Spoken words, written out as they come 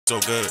So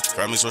good,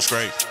 family so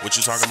straight. What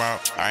you talking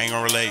about? I ain't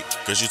gonna relate,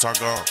 cause you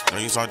talk up, no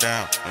you talk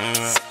down.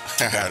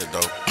 Got it though,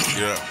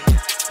 yeah.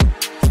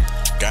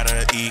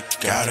 Gotta eat,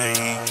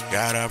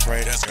 gotta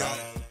pray, that's God.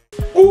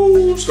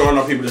 Ooh, what's going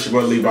on, people? This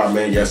your boy Levi,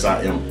 man. Yes,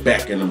 I am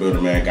back in the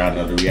building, man. Got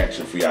another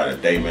reaction for y'all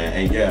today, man.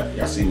 And yeah,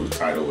 y'all see what the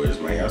title is,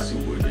 man. Y'all see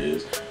what it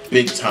is.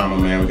 Big Timer,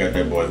 man. We got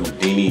that boy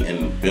Houdini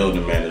in the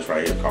building, man. This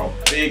right here called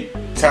Big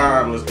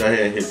Time. Let's go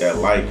ahead and hit that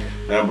like.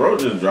 Now, bro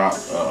just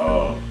dropped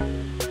a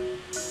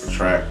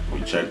track.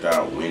 We checked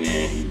out, went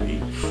in, he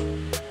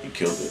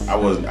killed it. I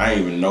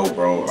didn't even know,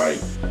 bro. Like,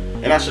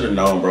 and I should have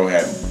known, bro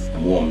had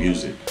more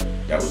music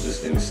that was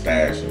just in the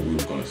stash, and we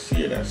were gonna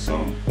see it at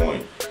some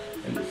point.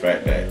 And the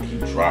fact that he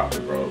dropped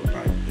it, bro,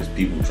 like his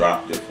people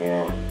dropped it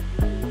for him,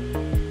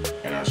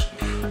 and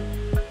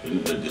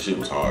this shit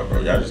was hard,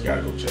 bro. Y'all just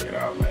gotta go check it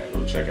out, man.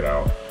 Go check it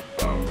out.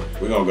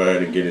 We're gonna go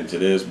ahead and get into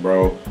this,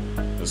 bro.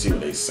 Let's see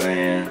what they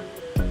saying.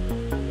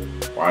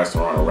 Why is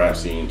Toronto rap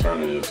scene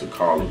turning into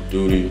Call of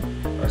Duty?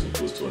 As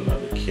opposed to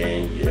another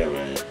king. Yeah,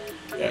 man.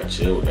 You gotta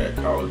chill with that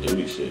Call of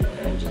Duty shit,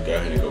 man. Just go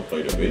ahead and go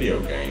play the video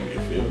game, you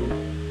feel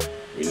me?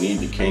 We need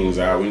the kings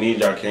out. We need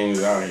y'all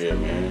kings out here,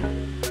 man.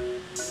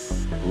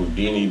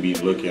 Houdini be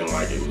looking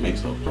like a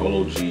mix of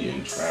Polo G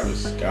and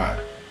Travis Scott.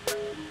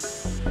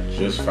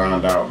 Just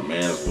found out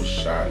mans was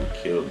shot and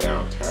killed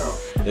downtown.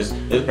 It's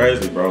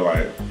crazy, bro.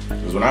 Like,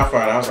 cause when I found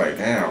out, I was like,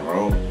 damn,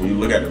 bro. When you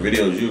look at the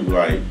videos, you be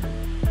like,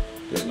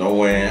 there's no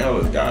way in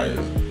hell this guy is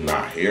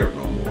not here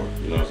no more.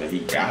 You know what I'm saying? He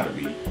gotta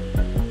be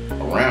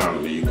around. I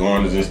mean, you go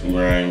on his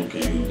Instagram,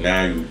 cause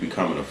now you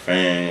becoming a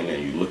fan,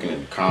 and you looking at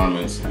the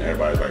comments, and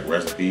everybody's like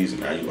recipes,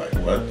 and now you like,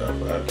 what the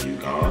fuck? He's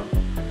gone.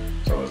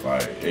 So it's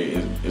like,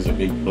 it's a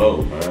big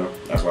blow, man.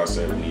 That's why I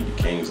said we need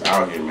the kings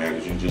out here, man,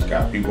 because you just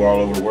got people all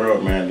over the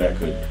world, man, that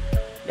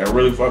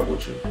really fuck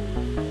with you.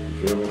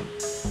 You feel me?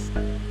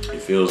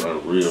 It feels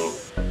unreal.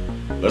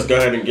 Let's go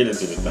ahead and get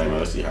into this thing, man.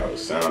 Let's see how it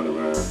sounded,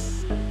 man.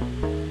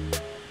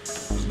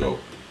 Let's go.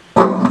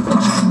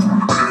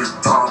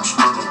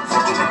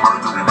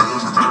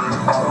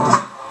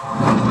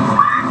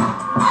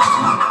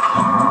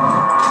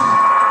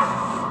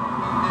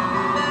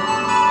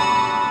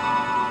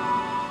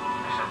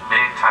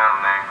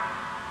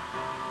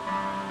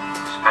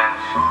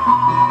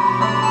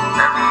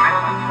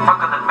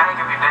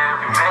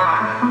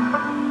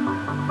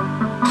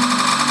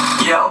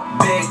 Yo,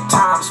 big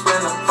time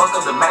spender, fuck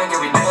up the bank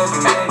every day, every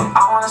minute.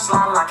 I wanna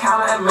slide like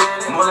count it,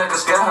 man. More like a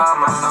scare her,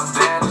 man. I'm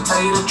dead. To tell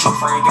you the truth,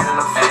 I ain't getting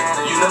a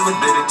fan. You never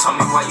did it, tell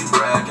me why you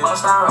bragging.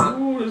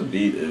 Ooh, this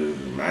beat is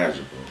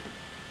magical.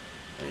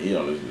 And he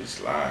don't listen to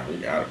slide. We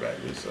gotta back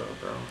this up,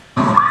 bro.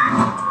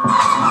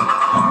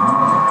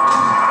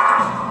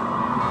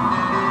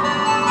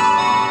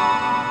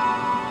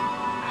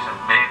 It's a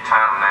big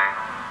time name.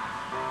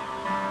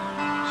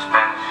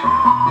 Spanish.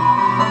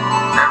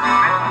 Every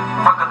minute,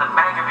 fuck up the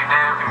bank every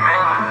day, every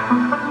minute.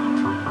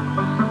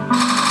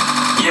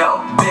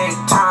 Yo, big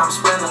time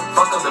spender,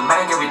 fuck up the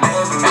bank every day,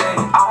 every minute.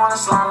 I wanna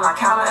slide like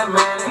count it,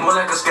 man. More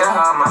like a scare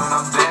her, man.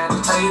 I'm dead. To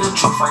tell you the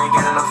truth, I ain't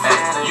getting a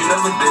fan. You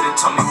never did it,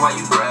 tell me why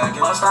you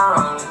bragging. Bust down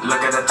rolling,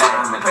 look at the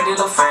time, pretty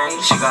little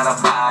face, she got a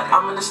body.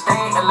 I'm in the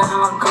state, a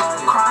little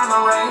unguarded. Crying the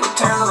rain,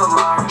 tears of the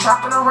rock.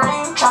 Trapping the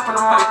rain, trapping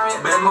the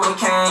marriott. Been moving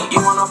cane,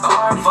 you wanna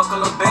party? Fuck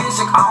a little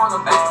basic, I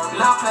wanna bar.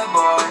 Love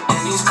playboy,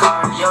 in these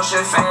cards. Yo,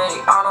 shit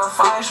fake, all the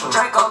fights from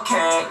Draco K,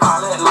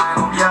 call it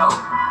Lionel. Yo,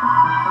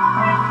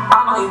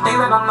 I know you think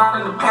that I'm not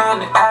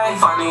independent, ayy.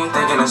 Funny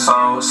thinking it's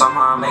so.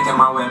 Somehow I'm making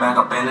my way back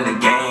up into the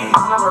game.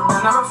 I've never been,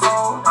 never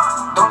fold.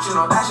 Don't you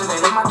know that shit ain't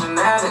in my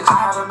genetics? I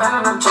haven't been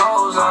in her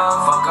toes,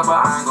 fuck her,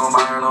 but I ain't gon'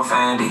 buy her no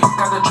Fendi.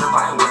 Got the drip,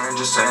 I ain't wearing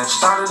just set.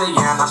 Started the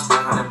year and I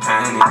spent 100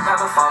 pennies. I got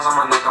the falls on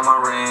my neck, on my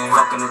ring.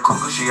 Fucking the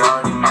cougar, she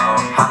already know.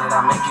 How did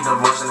I make you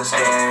divorce in this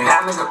head?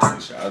 That nigga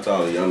Shout out to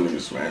all the young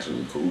niggas smashing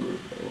the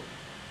cougars, bro.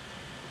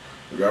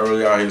 If y'all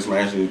really out here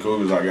smashing the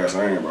cougars like I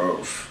saying,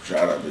 bro,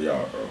 shout out to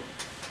y'all, bro.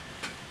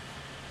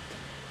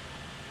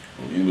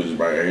 You bitches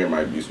right here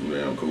might be some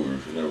damn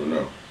cougars, you never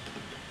know.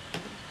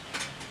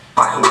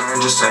 I ain't wearing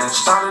just set.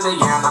 Started the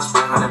year and I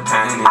spent 100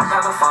 pennies. I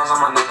got the falls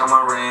on my neck, on my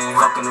ring.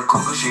 Fucking the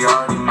cougar, she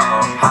already know.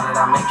 How did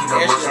I make you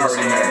divorce in this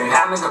head?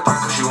 That nigga thought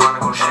cause you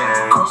wanna go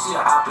share. Go see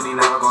a op and he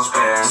never gon'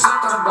 spare. Sick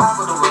of the block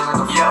with the wheels like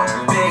a flare.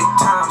 Yo, big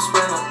time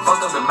spender, fuck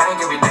up the bank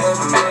every day,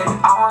 every minute.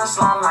 I wanna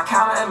slide like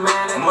count it,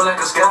 man. More like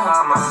a scare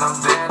her, man. I'm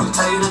dead. To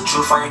tell you the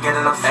truth, I ain't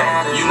getting a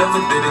fan. You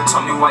never did it,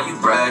 tell me why you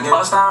bragging.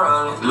 Bust down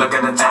rolling, look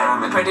at the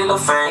time, pretty little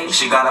face,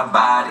 she got a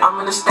body. I'm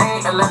in the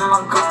state, a little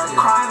unguarded.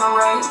 Crying the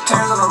rain,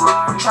 tears of the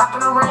rock.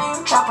 Trapping the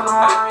rain, trapping the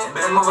marriott.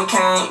 Been moving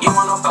cane, you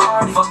wanna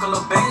party? Fuck a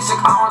little basic,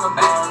 I wanna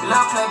bar.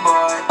 Love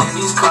playboy, in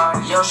these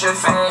cards. Yo, shit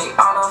fake,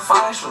 all the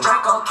fights from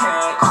Draco K,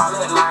 call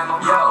it Lionel.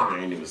 Yo,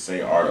 they ain't even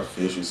say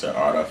artificial, said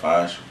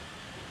artificial.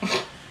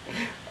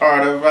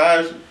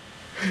 Artificial.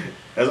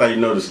 That's how you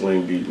know the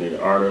sling beat, nigga.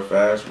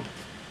 Artificial.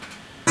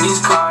 These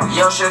these cards.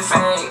 Yo, shit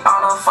fake,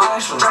 all the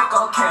facial.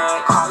 Draco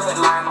can't call it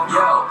Lionel.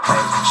 Yo, hey,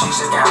 she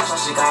said gas, so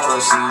she got a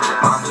receipt.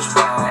 My bitch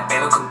bad,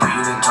 ain't no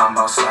competing, talking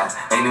about slack.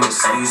 Ain't even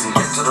season.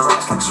 Get to the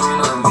rest like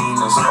Serena and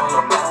Venus.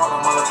 Roll up bad while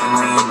I'm all up in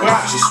Nina.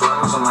 She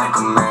swells like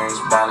a maze.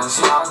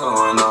 Balenciaga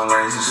with no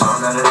lazy. So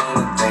that it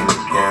ain't a thing to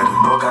get it.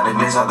 Broke out the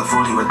days out the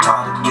fool, he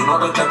retarded. You know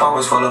the clip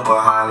always full up a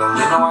hollow.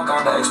 You know I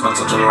got the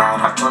expensive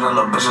gelato. I told that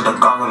little bitch at the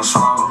dog and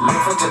swallow.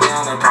 Live for today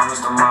and they promise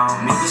tomorrow.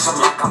 Maybe some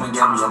yak, I'ma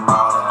get me a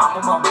bottle.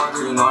 I'm on my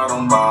boy, you know I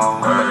don't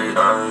ball. Hey,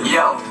 hey.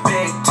 Yo,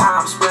 big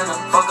time spinner.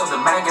 Fuck up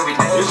the bank every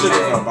day. This shit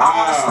is a vibe. I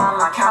wanna slide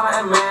like Hannah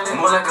and Manning.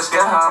 More like a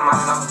scare her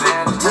mind. I'm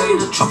dead. To tell you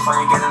the truth,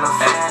 I ain't getting a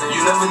fan.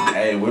 You never did.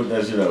 Hey, whip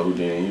that shit up,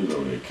 Houdini. He was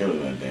over there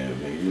killing that damn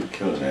thing. He was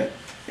killing that.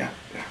 Yeah.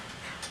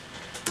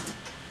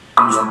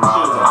 I'm your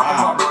mother. I'm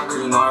on my boy,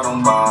 you know I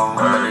don't ball.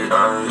 Hey,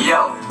 hey.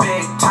 Yo,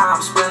 big time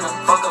spinner.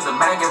 Fuck up the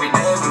bank every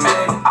day.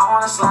 I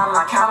wanna slide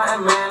like Hannah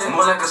and Manning.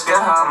 More like a scare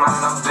her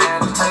mind. I'm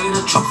dead. To tell you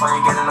the truth, I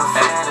ain't getting a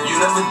fan. You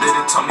never did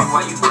it. Tell me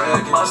why you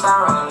bragging. Bust I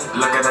run.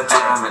 Look at the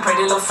time.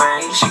 Pretty little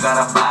face. She got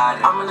a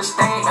body. I'm in the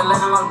state and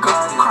letting her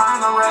guard.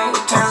 Crying the rain.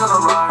 Tears on the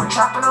rug.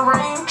 Trapping the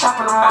rain.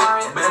 Trapping the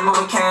Mario. Been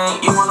moving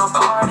cane. You wanna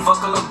party?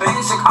 Fuck a little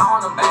basic. I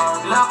wanna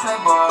bag. Love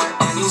playboy.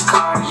 And these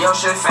cards. Yo,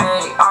 shit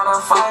fake. All the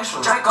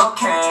facial. Draco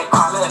can't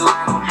call it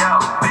Lionel. Yo,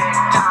 big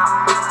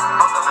time.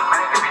 Fuck up the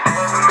bank every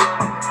day.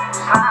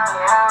 Slide,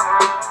 yeah.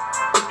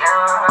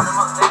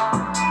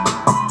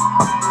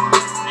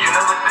 You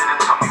never did it.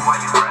 Tell me why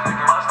you bragging.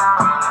 Bust I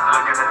run.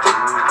 Look at the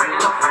time. Pretty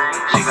little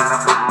face. She got a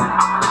body.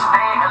 I'm in the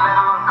state and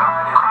letting her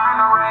guard. Crying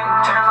the rain.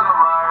 Tears on the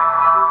rug.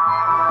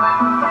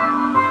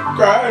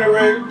 Crying the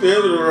rain,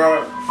 tears on the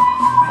rug.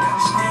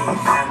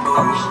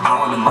 I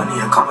want the money,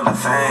 I come with the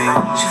fame.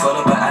 She full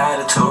up an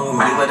attitude.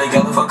 We better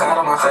get the fuck out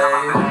of my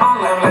face.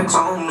 I'm like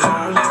zoom,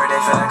 zoom. Every day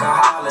feel like a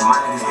holiday. My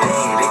niggas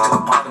dead. They took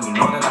a part of me.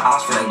 Knowing that the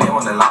odds feel like they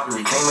won the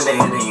lottery. Claiming they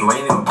hit it, you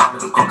ain't even part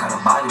of the go kind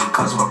of body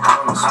because of a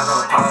promise. I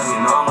got a problem, you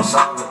know I'ma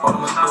solve it. What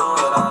I'ma do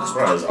with all this?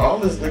 Bro, it's all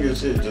this nigga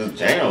shit just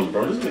jams,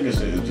 bro. This nigga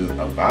shit is just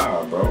a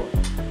vibe, bro.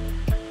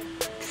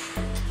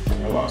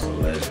 I lost a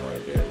legend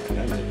right there,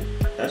 man.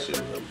 That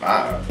shit is a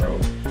vibe, bro.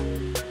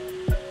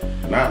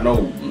 Not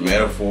no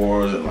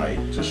metaphors and like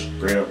just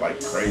straight up like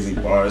crazy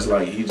bars.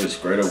 Like he just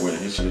straight up with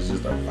his shit is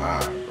just a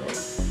vibe, bro.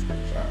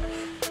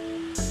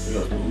 Big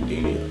ups to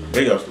Houdini.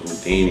 Big ups to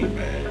Houdini,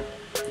 man.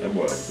 That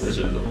boy, this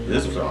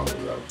song was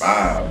a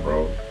vibe,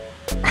 bro.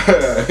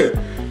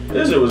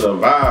 This shit was a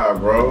vibe,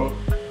 bro.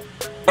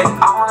 I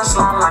wanna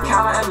slide like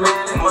Hannah and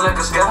Manning. More like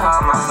a scare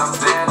her mind. I'm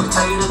dead. To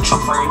tell you the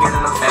truth, I ain't getting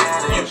a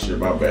fan. Oh shit,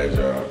 my bad,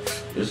 y'all.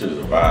 This shit is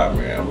a vibe,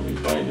 man. I'm gonna be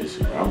playing this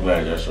shit, man. I'm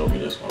glad y'all showed me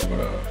this one,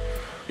 but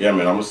yeah,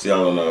 man, I'm gonna see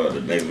y'all on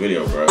the next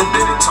video, bro.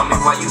 Tell me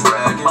why you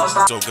bragging.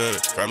 So good,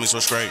 family so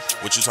straight.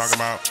 What you talking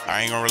about?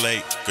 I ain't gonna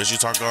relate, cause you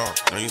talk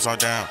off, no you talk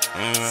down.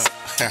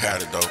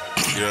 Got it though,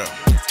 yeah.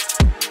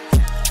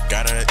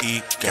 Gotta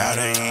eat,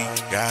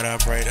 gotta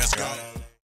pray, that's gotta.